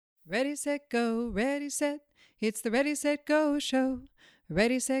Ready, set, go, ready, set. It's the Ready, Set, Go show.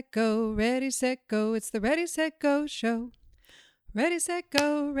 Ready, set, go, ready, set, go. It's the Ready, Set, Go show. Ready, set,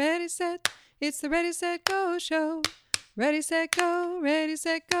 go, ready, set. It's the Ready, Set, Go show. Ready, set, go, ready,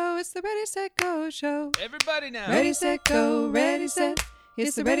 set, go. It's the Ready, Set, Go show. Everybody now. Ready, set, go, ready, set.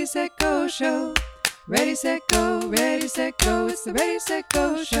 It's the Ready, Set, Go show. Ready, set, go, ready, set, go. It's the Ready, Set,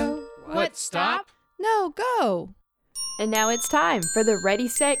 Go show. What, stop? No, go. And now it's time for the Ready,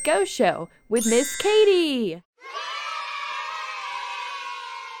 Set, Go show with Miss Katie.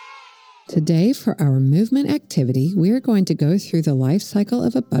 Today, for our movement activity, we are going to go through the life cycle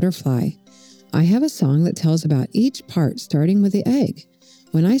of a butterfly. I have a song that tells about each part, starting with the egg.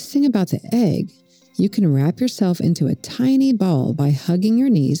 When I sing about the egg, you can wrap yourself into a tiny ball by hugging your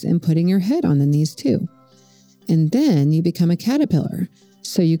knees and putting your head on the knees too. And then you become a caterpillar,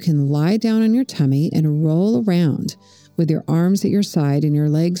 so you can lie down on your tummy and roll around with your arms at your side and your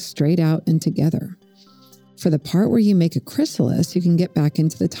legs straight out and together. For the part where you make a chrysalis, you can get back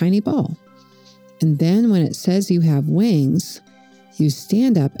into the tiny ball. And then when it says you have wings, you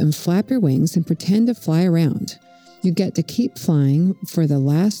stand up and flap your wings and pretend to fly around. You get to keep flying for the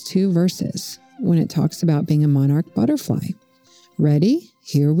last two verses when it talks about being a monarch butterfly. Ready?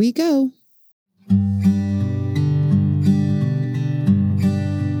 Here we go.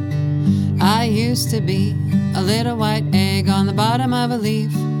 I used to be a little white egg on the bottom of a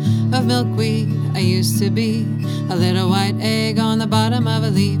leaf of milkweed. I used to be a little white egg on the bottom of a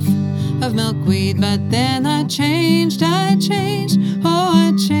leaf of milkweed. But then I changed, oh,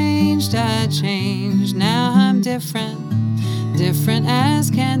 I changed. Now I'm different as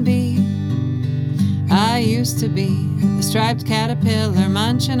can be. I used to be a striped caterpillar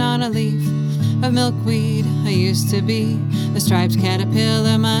munching on a leaf of milkweed. I used to be a striped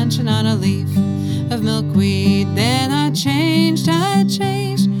caterpillar munching on a leaf of milkweed. Then I changed,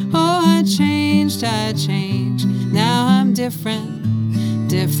 oh, I changed. Now I'm different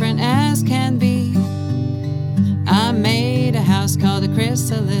as can be. I made a house called a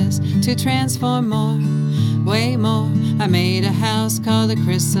chrysalis to transform more, way more. I made a house called a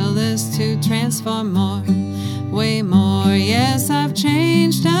chrysalis to transform more, way more. Yes, I've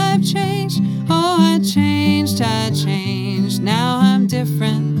changed, oh, I changed. Now I'm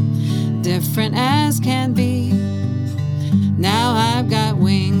different as can be. Now I've got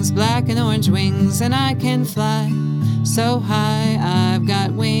wings, black and orange wings, and I can fly so high. I've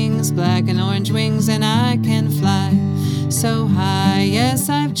got wings, black and orange wings, and I can fly so high. Yes,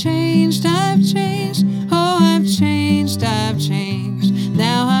 I've changed, oh, I've changed.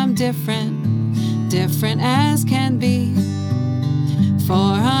 Now I'm different as can be. For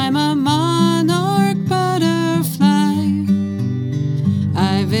I'm a monarch butterfly.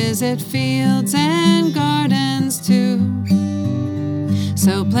 I visit fields and gardens too.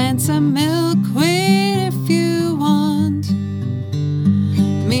 So plant some milkweed if you want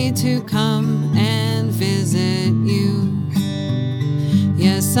me to come and visit you.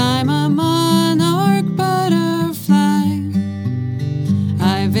 Yes, I'm a monarch butterfly.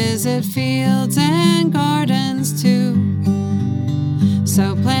 I visit fields and gardens too.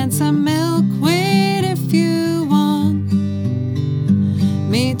 So plant some milkweed if you want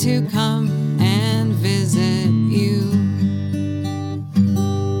me to come and visit you.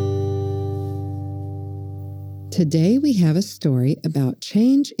 Today we have a story about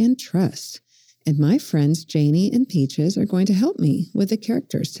change and trust, and my friends Janie and Peaches are going to help me with the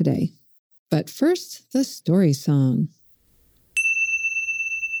characters today. But first, the story song.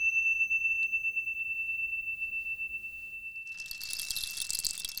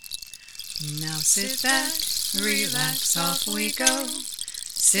 Now sit back, relax, off we go.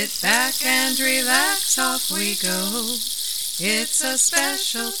 Sit back and relax, off we go. It's a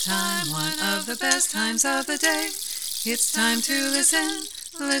special time, one of the best times of the day. It's time to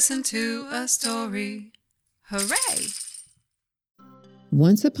listen to a story. Hooray!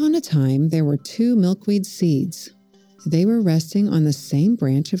 Once upon a time, there were two milkweed seeds. They were resting on the same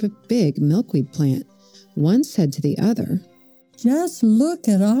branch of a big milkweed plant. One said to the other, "Just look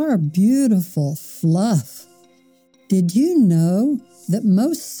at our beautiful fluff. Did you know that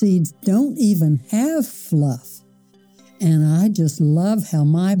most seeds don't even have fluff? And I just love how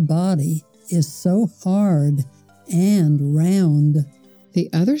my body is so hard and round." The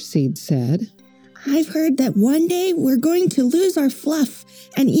other seed said, "I've heard that one day we're going to lose our fluff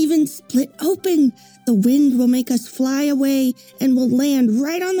and even split open. The wind will make us fly away and we'll land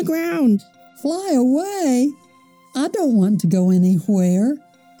right on the ground." "Fly away? I don't want to go anywhere.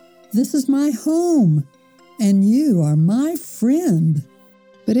 This is my home, and you are my friend."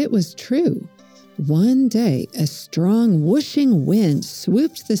 But it was true. One day, a strong whooshing wind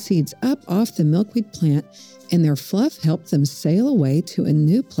swooped the seeds up off the milkweed plant, and their fluff helped them sail away to a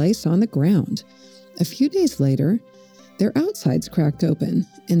new place on the ground. A few days later, their outsides cracked open,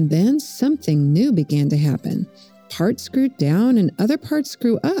 and then something new began to happen. Parts grew down and other parts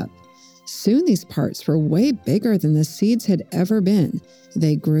grew up. Soon these parts were way bigger than the seeds had ever been.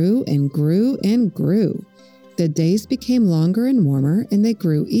 They grew and grew and grew. The days became longer and warmer, and they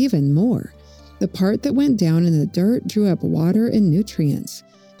grew even more. The part that went down in the dirt drew up water and nutrients,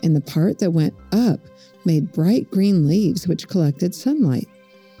 and the part that went up made bright green leaves which collected sunlight.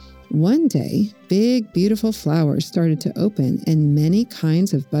 One day, big, beautiful flowers started to open, and many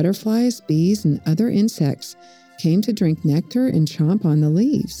kinds of butterflies, bees, and other insects came to drink nectar and chomp on the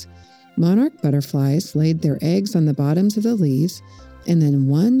leaves. Monarch butterflies laid their eggs on the bottoms of the leaves, and then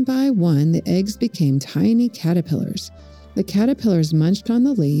one by one the eggs became tiny caterpillars. The caterpillars munched on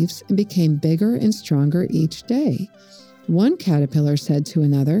the leaves and became bigger and stronger each day. One caterpillar said to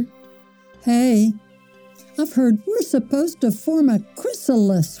another, "Hey, I've heard we're supposed to form a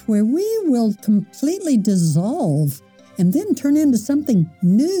chrysalis where we will completely dissolve and then turn into something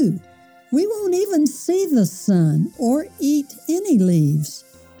new. We won't even see the sun or eat any leaves."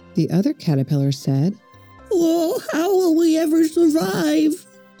 The other caterpillar said, "Well, how will we ever survive?"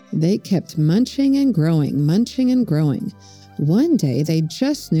 They kept munching and growing, munching and growing. One day they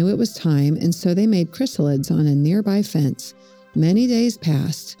just knew it was time, and so they made chrysalids on a nearby fence. Many days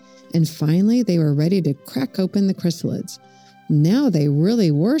passed, and finally they were ready to crack open the chrysalids. Now they really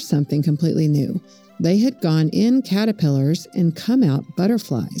were something completely new. They had gone in caterpillars and come out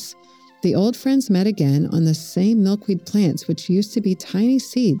butterflies. The old friends met again on the same milkweed plants, which used to be tiny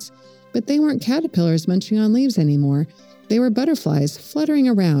seeds, but they weren't caterpillars munching on leaves anymore. They were butterflies fluttering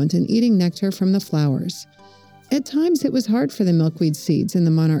around and eating nectar from the flowers. At times it was hard for the milkweed seeds and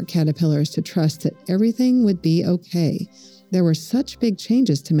the monarch caterpillars to trust that everything would be okay. There were such big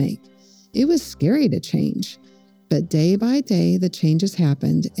changes to make. It was scary to change. But day by day the changes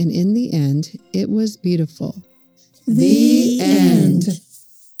happened, and in the end, it was beautiful. The end.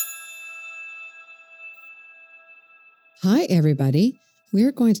 Hi, everybody.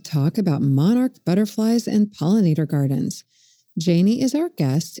 We're going to talk about monarch butterflies and pollinator gardens. Janie is our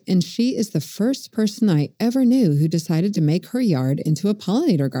guest, and she is the first person I ever knew who decided to make her yard into a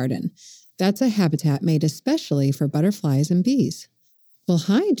pollinator garden. That's a habitat made especially for butterflies and bees. Well,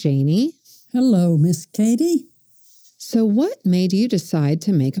 hi, Janie. Hello, Miss Katie. So what made you decide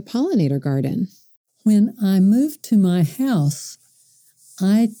to make a pollinator garden? When I moved to my house,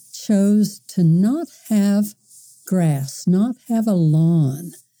 I chose to not have grass, not have a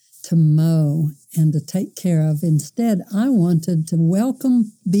lawn to mow and to take care of. Instead, I wanted to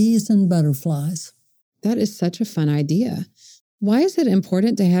welcome bees and butterflies. That is such a fun idea. Why is it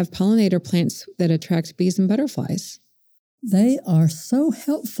important to have pollinator plants that attract bees and butterflies? They are so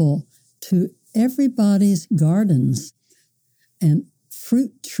helpful to everybody's gardens and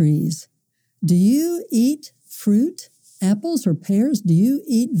fruit trees. Do you eat fruit, apples or pears? Do you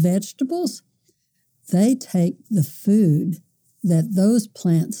eat vegetables? They take the food that those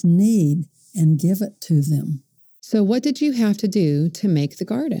plants need and give it to them. So what did you have to do to make the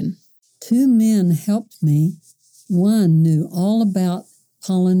garden? 2 men helped me. One knew all about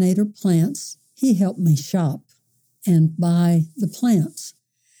pollinator plants. He helped me shop and buy the plants.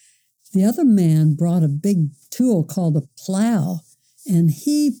 The other man brought a big tool called a plow, and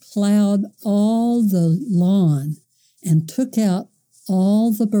he plowed all the lawn and took out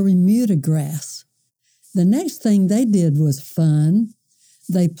all the Bermuda grass. The next thing they did was fun.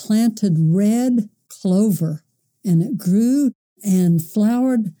 They planted red clover, and it grew and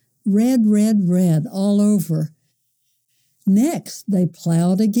flowered red, red, red all over. Next, they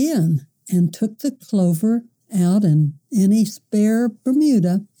plowed again and took the clover out and any spare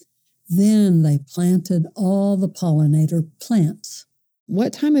Bermuda. Then they planted all the pollinator plants.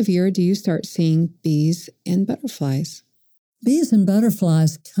 What time of year do you start seeing bees and butterflies? Bees and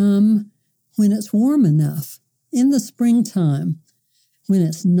butterflies come when it's warm enough, in the springtime, when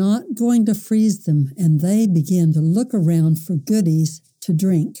it's not going to freeze them, and they begin to look around for goodies to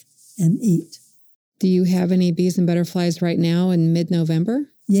drink and eat. Do you have any bees and butterflies right now in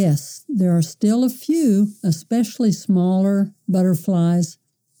mid-November? Yes, there are still a few, especially smaller butterflies,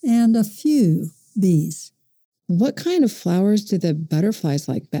 and a few bees. What kind of flowers do the butterflies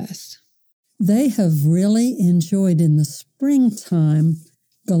like best? They have really enjoyed in the springtime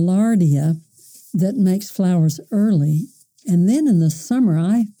gaillardia that makes flowers early. And then in the summer,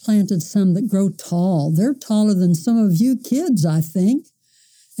 I planted some that grow tall. They're taller than some of you kids, I think.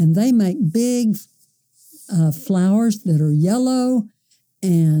 And they make big flowers that are yellow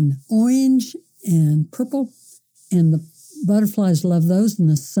and orange and purple, and the butterflies love those in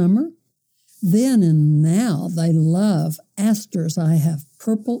the summer. Then and now they love asters. I have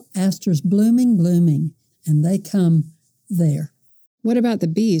purple asters blooming, and they come there. What about the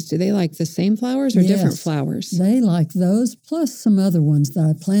bees? Do they like the same flowers or different flowers? They like those, plus some other ones that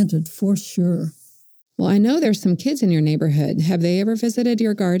I planted for sure. Well, I know there's some kids in your neighborhood. Have they ever visited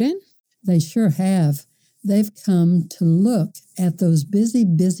your garden? They sure have. They've come to look at those busy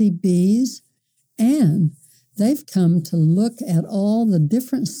bees, and they've come to look at all the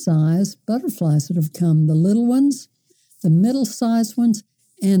different size butterflies that have come, the little ones, the middle-sized ones,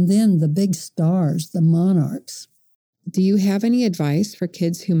 and then the big stars, the monarchs. Do you have any advice for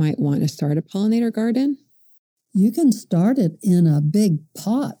kids who might want to start a pollinator garden? You can start it in a big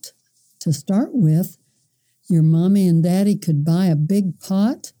pot to start with. Your mommy and daddy could buy a big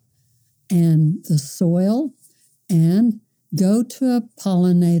pot and the soil and go to a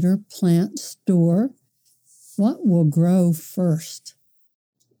pollinator plant store. What will grow first?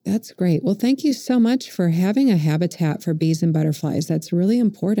 That's great. Well, thank you so much for having a habitat for bees and butterflies. That's really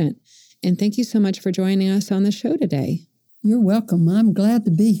important. And thank you so much for joining us on the show today. You're welcome. I'm glad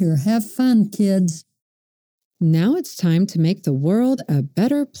to be here. Have fun, kids. Now it's time to make the world a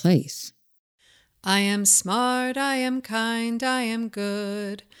better place. I am smart, I am kind, I am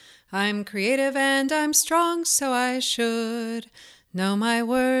good. I'm creative and I'm strong, so I should know my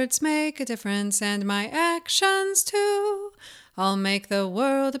words make a difference and my actions too. I'll make the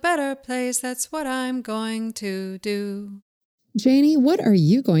world a better place, that's what I'm going to do. Janie, what are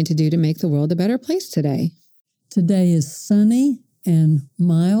you going to do to make the world a better place today? Today is sunny and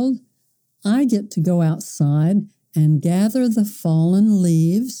mild. I get to go outside and gather the fallen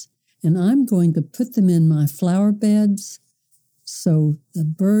leaves, and I'm going to put them in my flower beds so the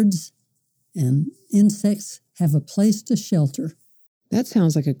birds and insects have a place to shelter. That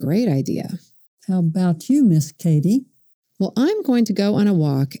sounds like a great idea. How about you, Miss Katie? Well, I'm going to go on a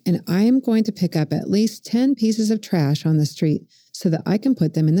walk, and I am going to pick up at least 10 pieces of trash on the street so that I can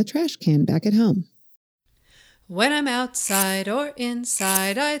put them in the trash can back at home. When I'm outside or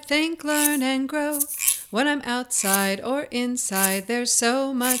inside, I think, learn, and grow. When I'm outside or inside, there's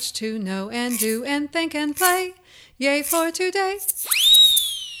so much to know and do and think and play. Yay for today!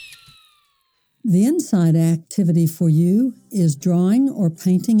 The inside activity for you is drawing or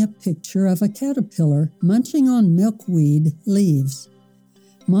painting a picture of a caterpillar munching on milkweed leaves.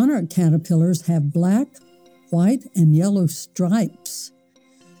 Monarch caterpillars have black, white, and yellow stripes.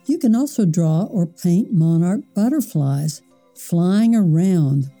 You can also draw or paint monarch butterflies flying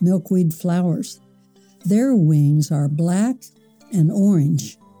around milkweed flowers. Their wings are black and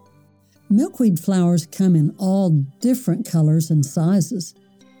orange. Milkweed flowers come in all different colors and sizes.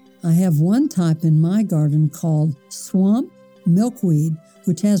 I have one type in my garden called swamp milkweed,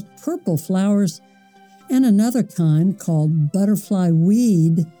 which has purple flowers, and another kind called butterfly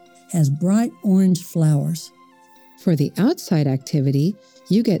weed has bright orange flowers. For the outside activity,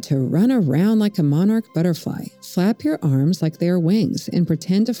 you get to run around like a monarch butterfly, flap your arms like they are wings, and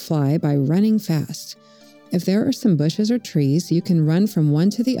pretend to fly by running fast. If there are some bushes or trees, you can run from one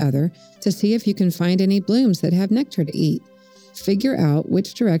to the other to see if you can find any blooms that have nectar to eat. Figure out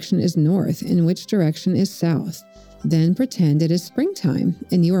which direction is north and which direction is south. Then pretend it is springtime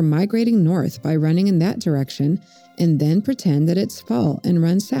and you are migrating north by running in that direction, and then pretend that it's fall and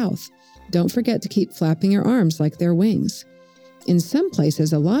run south. Don't forget to keep flapping your arms like they're wings. In some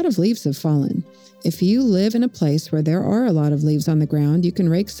places, a lot of leaves have fallen. If you live in a place where there are a lot of leaves on the ground, you can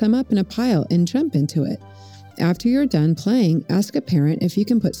rake some up in a pile and jump into it. After you're done playing, ask a parent if you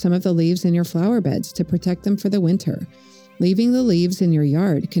can put some of the leaves in your flower beds to protect them for the winter. Leaving the leaves in your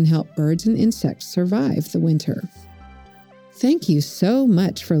yard can help birds and insects survive the winter. Thank you so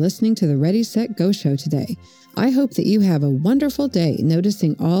much for listening to the Ready, Set, Go show today. I hope that you have a wonderful day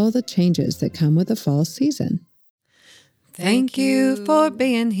noticing all the changes that come with the fall season. Thank you for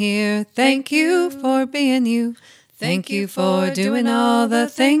being here. Thank you for being you. Thank you for doing all the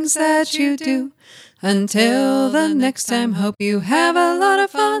things that you do. Until the next time, hope you have a lot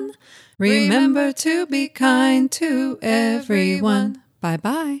of fun. Remember to be kind to everyone.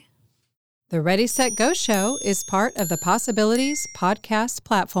 Bye-bye. The Ready, Set, Go show is part of the Possibilities podcast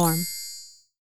platform.